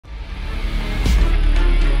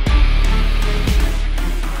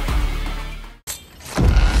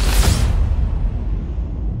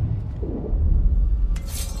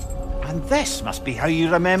This must be how you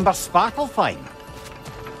remember Svartalfheim.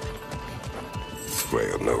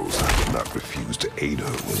 Freya knows I would not refuse to aid her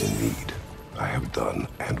when in need. I have done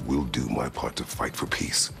and will do my part to fight for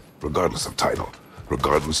peace, regardless of title,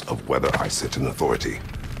 regardless of whether I sit in authority.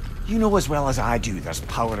 You know as well as I do there's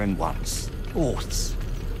power in words, oaths.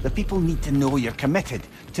 The people need to know you're committed,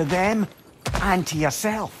 to them and to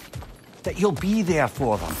yourself. That you'll be there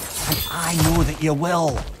for them, and I know that you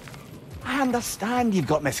will. I understand you've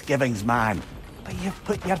got misgivings, man, but you've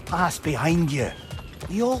put your past behind you.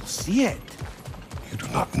 We all see it. You do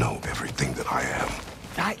not know everything that I am.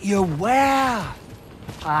 That you were.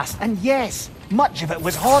 Past, and yes, much of it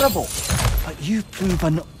was horrible. But you've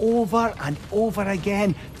proven over and over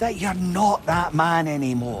again that you're not that man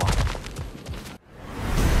anymore.